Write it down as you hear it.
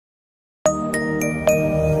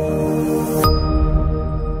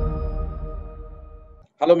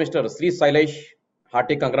Hello, Mr. Sri Sailesh.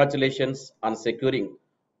 Hearty congratulations on securing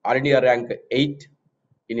All India rank 8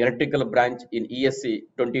 in electrical branch in ESE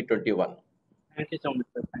 2021. Thank you so much,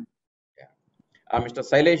 sir. Thank Yeah. Mr.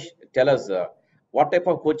 Sailesh, tell us what type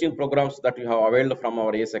of coaching programs that you have availed from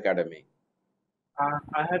our ESE Academy.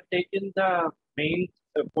 I have taken the main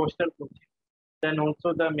postal coaching, then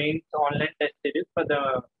also the main online test series for the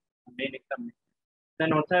main examination.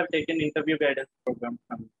 Then also I have taken interview guidance program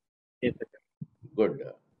from ESE. Good.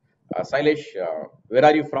 Sailesh, where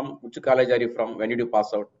are you from? Which college are you from? When did you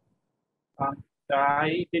pass out?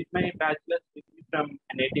 I did my bachelor's degree from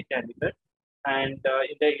NIT Calicut and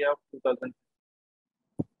in the year of 2000,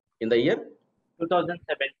 In the year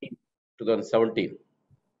 2017. 2017.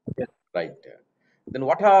 Yes. Right. Then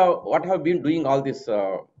what have been doing all this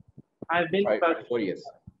I've been 4 years?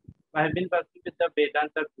 I have been working with the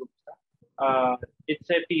Vedanta Group. Uh, it's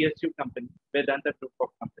a PSU company, Vedanta Group of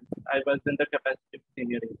companies. I was in the capacity of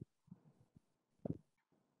senior.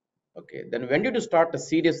 Okay. Then when did you start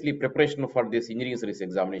seriously preparation for this engineering service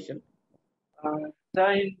examination? So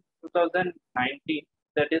in 2019,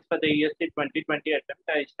 that is for the ESE 2020 attempt,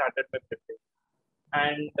 I started my preparation.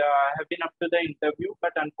 And I have been up to the interview,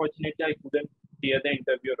 but unfortunately, I couldn't clear the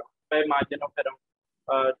interview round by a margin of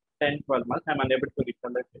around 10-12 months. I'm unable to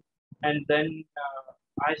recollect it. And then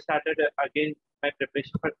I started again my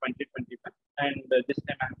preparation for 2021, and this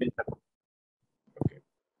time I have been successful. Okay.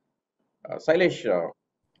 Sailesh,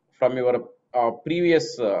 from your previous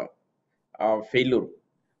failure,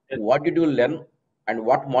 Yes. what did you learn and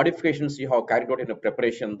what modifications you have carried out in the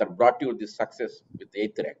preparation that brought you this success with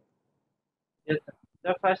 8th rank? Yes, sir.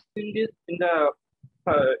 The first thing is in the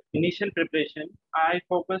initial preparation, I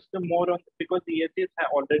focused more on because the ESEs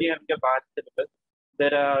already have a vast syllabus.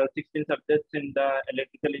 There are 16 subjects in the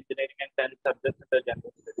electrical engineering and 10 subjects in the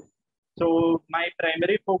general studies. So my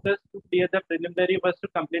primary focus to clear the preliminary was to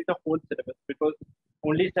complete the whole syllabus because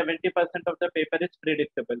only 70% of the paper is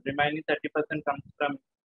predictable. Remaining 30% comes from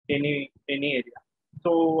any area.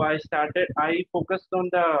 So I focused on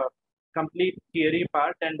the complete theory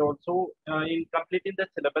part and also in completing the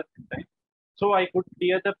syllabus in time. So I could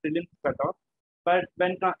clear the prelims cutoff. But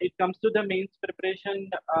when it comes to the mains preparation,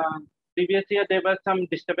 previous year there were some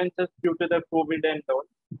disturbances due to the COVID and all,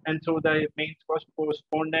 and so the mains was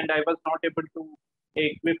postponed, and I was not able to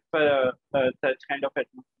equip such kind of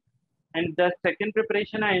atmosphere. And the second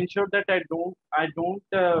preparation, I ensured that I don't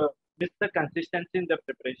miss the consistency in the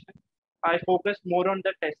preparation. I focused more on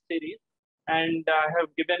the test series, and I have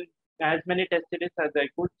given as many test series as I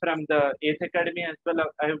could from the ACE Academy as well.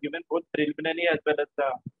 I have given both preliminary as well as the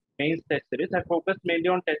mains test series. I focused mainly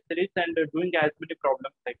on test series and doing as many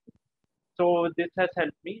problems like this. So this has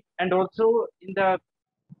helped me, and also in the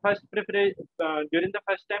first preparation during the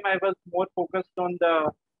first time, I was more focused on the.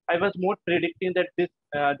 I was more predicting that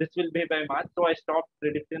this will be by March, so I stopped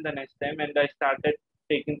predicting the next time, and I started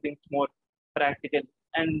taking things more practical.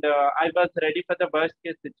 And I was ready for the worst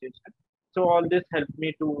case situation. So all this helped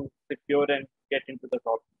me to secure and get into the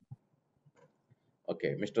top.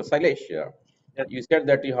 Okay, Mr. Sailesh, Yes, you said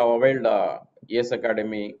that you have availed ES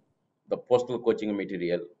Academy, the postal coaching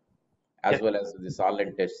material, as yes, well as this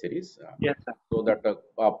online test series. yes, sir. So that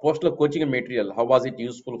postal coaching material, how was it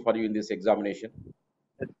useful for you in this examination?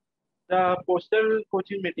 Yes. The postal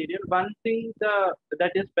coaching material. One thing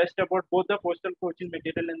that is best about both the postal coaching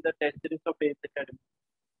material and the test series of ACE Academy,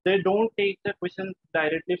 they don't take the questions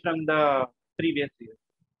directly from the previous year.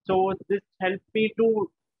 So this helped me to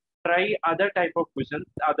try other type of questions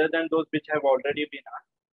other than those which have already been asked.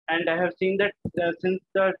 And I have seen that since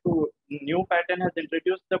the new pattern has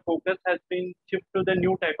introduced, the focus has been shift to the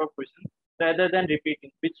new type of questions rather than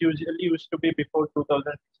repeating, which usually used to be before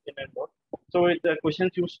 2016 and more. So the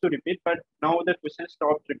questions used to repeat, but now the questions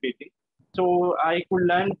stopped repeating. So I could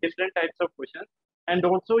learn different types of questions, and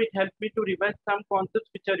also it helped me to revise some concepts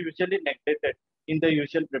which are usually neglected in the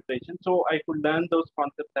usual preparation. So I could learn those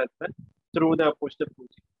concepts as well through the postal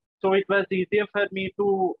coaching. So it was easier for me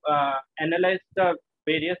to analyze the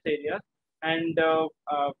various areas and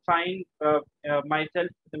find myself,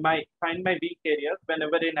 find my weak areas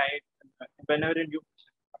whenever in new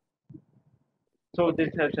question. So this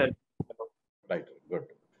Okay, has helped. right, good.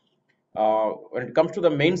 When it comes to the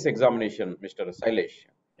mains examination, Mr. Sailesh,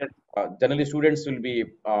 Yes, generally students will be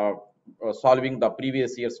solving the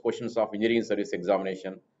previous year's questions of engineering service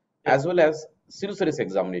examination yes, as well as civil service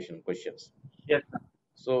examination questions. yes.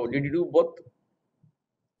 So did you do both?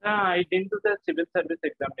 I didn't do the civil service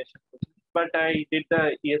examination questions, but I did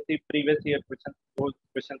the ESE previous year questions. Those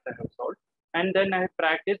questions I have solved, and then I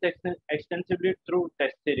practiced extensively through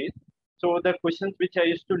test series. So the questions which I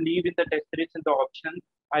used to leave in the test series in the options,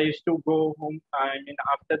 I used to go home. I mean,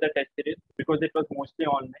 after the test series, because it was mostly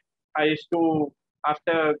online. I used to,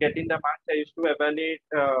 after getting the marks, I used to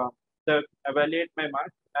evaluate my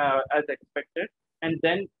marks as expected, and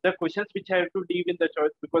then the questions which I have to leave in the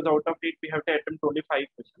choice, because out of it we have to attempt only 5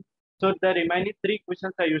 questions. So the remaining 3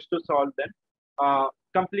 questions I used to solve them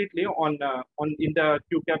completely on in the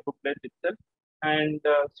QCAP booklet itself, and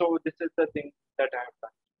so this is the thing that I have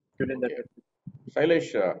done during the Okay. test. Shailesh,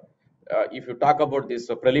 if you talk about this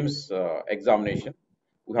prelims examination,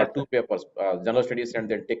 we Yes, have sir. two papers, general studies and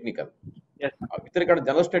then technical. Yes, sir. With regard to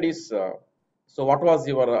general studies, so what was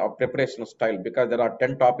your preparation style? Because there are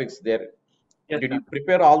 10 topics there. Yes, Did sir. you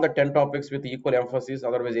prepare all the 10 topics with equal emphasis?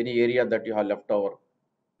 Otherwise, any area that you have left over?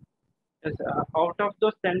 Yes, out of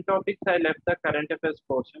those 10 topics, I left the current affairs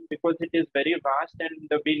portion because it is very vast and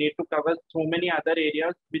we need to cover so many other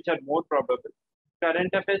areas which are more probable.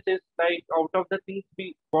 Current affairs is like out of the things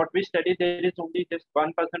what we study, there is only just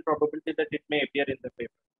 1% probability that it may appear in the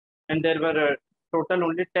paper. And there were total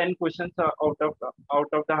only 10 questions out of the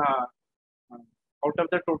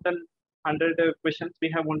total 100 questions,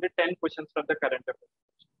 we have only 10 questions from the current affairs.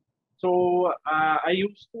 So I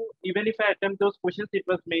used to, even if I attempt those questions, it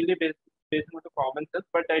was mainly based on the common sense,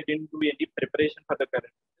 but I didn't do any preparation for the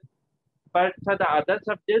current. But for the other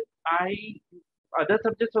subjects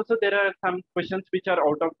also there are some questions which are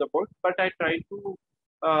out of the box, but I try to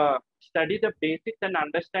study the basics and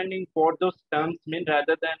understanding what those terms mean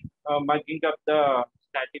rather than mugging up the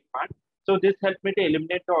static part. So this helped me to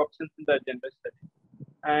eliminate the options in the general study,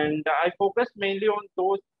 and I focus mainly on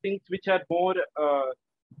those things which are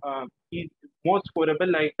uh, more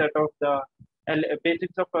scoreable, like that of the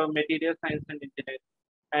basics of material science and engineering,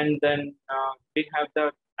 and then we have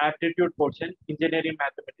the aptitude portion, engineering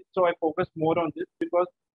mathematics. So I focus more on this because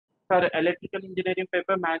for electrical engineering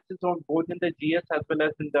paper, maths is on both in the GS as well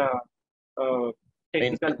as in the uh,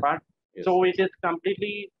 Main technical subject. part. Yes, So yes. it is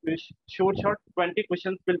completely short. 20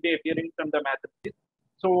 questions will be appearing from the mathematics.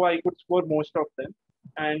 So I could score most of them,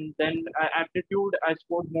 and then aptitude I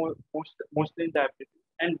scored mostly in the aptitude,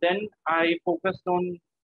 and then I focused on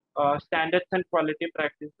standards and quality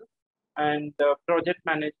practices and project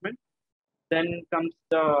management. Then comes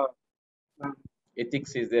the uh,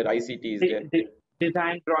 Ethics is there, ICT is the, there. the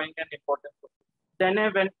design, drawing, and importance of it. Then I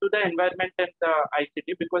went to the environment and the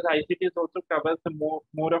ICT because ICT is also covers the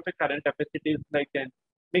more of a current affairs. It is like a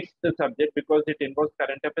mixed subject because it involves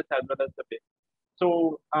current affairs as well as the base.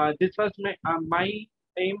 So this was my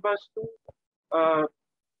aim was to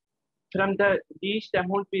from the least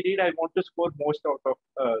amount period, I want to score most out of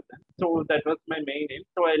them. So that was my main aim.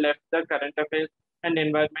 So I left the current affairs and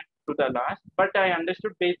environment to the last, but I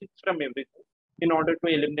understood basics from everything in order to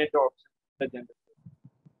eliminate the options. The general.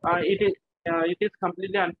 Okay. It is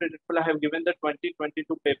completely unpredictable. I have given the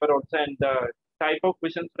 2022 paper also, and the type of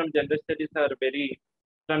questions from general studies are very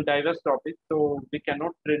from diverse topics, so we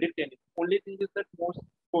cannot predict anything. Only thing is that most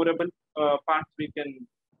scoreable parts we can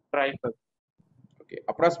try for. Okay.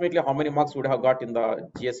 Approximately how many marks would have got in the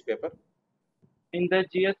GS paper? In the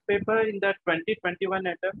GS paper, in the 2021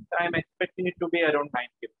 attempt, I am expecting it to be around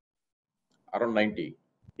 90. Around 90.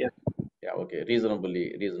 Yes, Yeah, okay.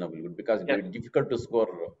 Reasonably good because it's yes, very difficult to score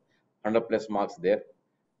 100 plus marks there.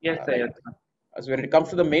 yes, sir, Right. yes, sir. So when it comes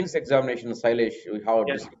to the mains examination, Sailesh, we have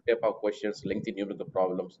Yes, different type of questions, lengthy numerical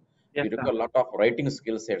problems. yes, You sir. require a lot of writing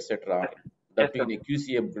skills, etc. Yes, yes, That too sir. in a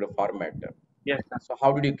QCable format. Yes, sir. So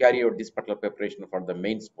how did you carry out this particular preparation for the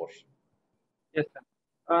mains portion? Yes, sir.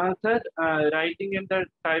 Sir, writing in the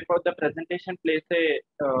type of the presentation plays a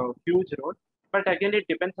huge role, but again, it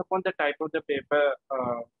depends upon the type of the paper,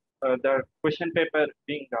 the question paper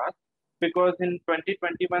being asked. Because in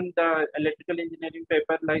 2021, the electrical engineering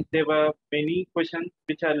paper, like there were many questions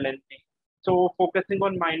which are lengthy. So focusing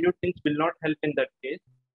on minute things will not help in that case.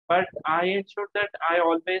 But I ensured that I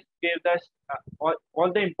always gave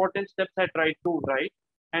all the important steps I tried to write,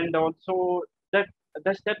 and also that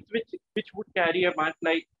the steps which would carry a mark,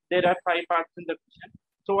 like there are 5 parts in the question,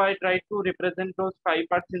 so I try to represent those 5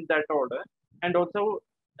 parts in that order, and also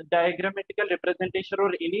diagrammatical representation or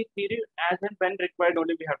any theory as and when required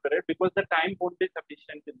only we have to write because the time won't be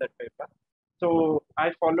sufficient in that paper. So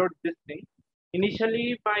I followed this thing.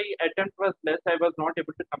 Initially my attempt was less, I was not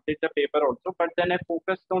able to complete the paper also, but then I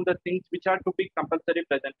focused on the things which are to be compulsory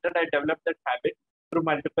presented. I developed that habit through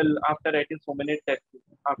multiple, after writing so many tests,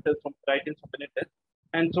 writing so many tests,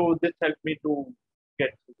 and so this helped me to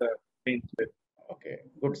get to the main script. Okay,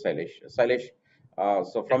 good, Sailesh. Sailesh,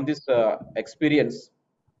 so Yes, from this experience,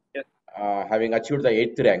 yes, having achieved the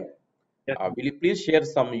eighth rank, yes, will you please share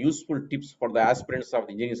some useful tips for the aspirants of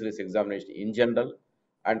the engineering service examination in general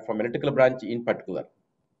and from electrical branch in particular?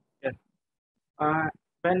 yes. Uh,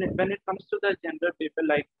 when it comes to the general people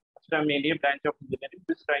like from any branch of engineering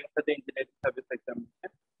who's trying for the engineering service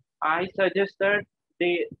examination, I suggest that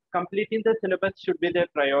they completing the syllabus should be their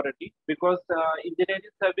priority because engineering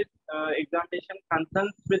service examination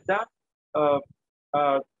concerns with the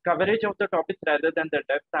uh, coverage of the topics rather than the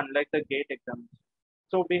depth, unlike the gate examination.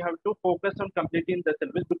 So we have to focus on completing the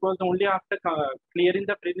syllabus because only after clearing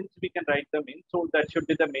the prelims we can write the main. So that should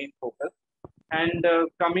be the main focus. And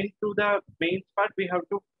coming to the main part, we have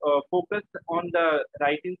to focus on the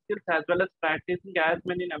writing skills as well as practicing as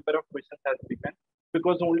many number of questions as we can,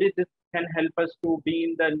 because only this can help us to be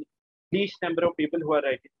in the least number of people who are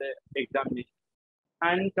writing the examination.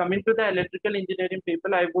 And coming to the electrical engineering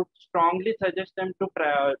people, I would strongly suggest them to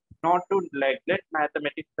not to neglect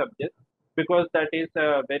mathematics subject because that is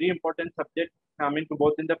a very important subject coming to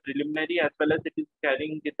both in the preliminary as well as it is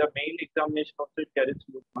carrying in the main examination also it carries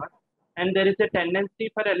good marks. And there is a tendency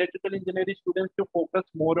for electrical engineering students to focus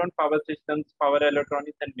more on power systems, power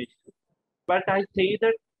electronics, and machines. But I say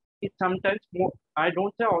that it sometimes more, I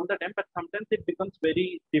don't say all the time, but sometimes it becomes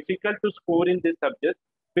very difficult to score in this subject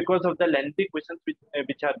because of the lengthy questions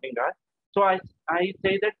which are being asked. So I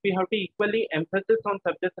say that we have to equally emphasis on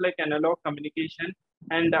subjects like analog communication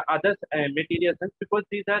and other materials because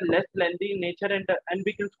these are less lengthy in nature and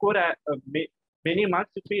we can score many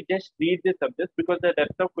marks if we just read the subjects because the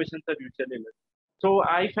depth of questions are usually less. So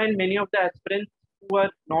I find many of the aspirants who are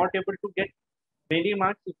not able to get many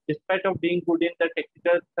marks despite of being good in the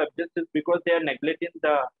technical subjects is because they are neglecting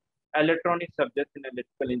the electronic subjects in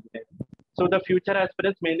electrical engineering. So the future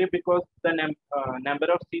aspirants mainly because the number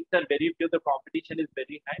of seats are very few, the competition is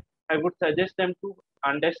very high. I would suggest them to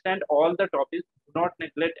understand all the topics, do not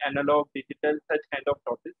neglect analog, digital, such kind of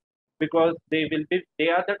topics because they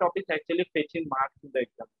are the topics actually fetching marks in the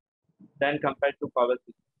exam than compared to power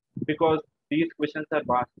systems because these questions are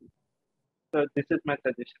vast. So this is my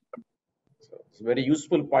suggestion. So it's very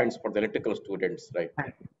useful points for the electrical students, right?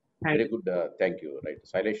 Thank you. Thank Very you. good. Thank you. Right,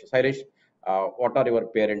 Sailesh, what are your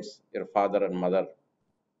parents, your father and mother?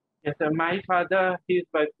 Yes, sir. My father, he is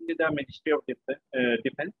working with the Ministry of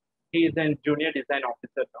Defense. He is a junior design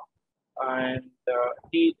officer now. And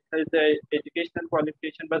he his educational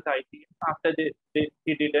qualification was IT. After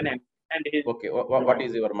he did an M and his Okay. What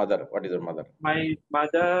is your mother? What is your mother? my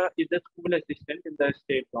mother is a school assistant in the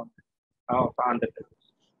state government of Andhra Pradesh.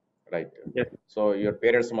 Right. Yes, So your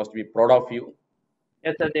parents must be proud of you.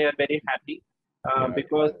 yes, sir. They are very happy Yeah.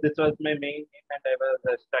 because this was my main aim and I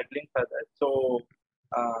was struggling for that. So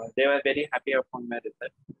they were very happy upon my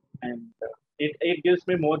result, and it gives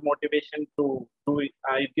me more motivation to do it.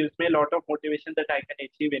 It gives me a lot of motivation that I can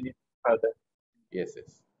achieve anything further. Yes.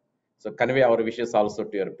 Yes. So convey our wishes also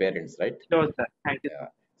to your parents, right? Sure, sir. Thank you so Yeah.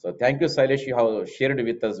 much. So thank you, Sailesh. You have shared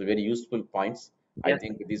with us very useful points. I Yes,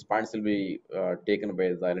 think these points will be taken by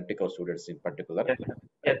the electrical students in particular, yes, sir.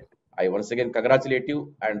 right? Yes, I once again congratulate you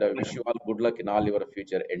and yes, wish you all good luck in all your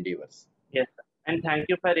future endeavors. yes, sir. And thank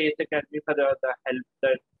you for ACE Academy for the help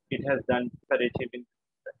that it has done for achieving.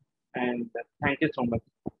 And thank you so much.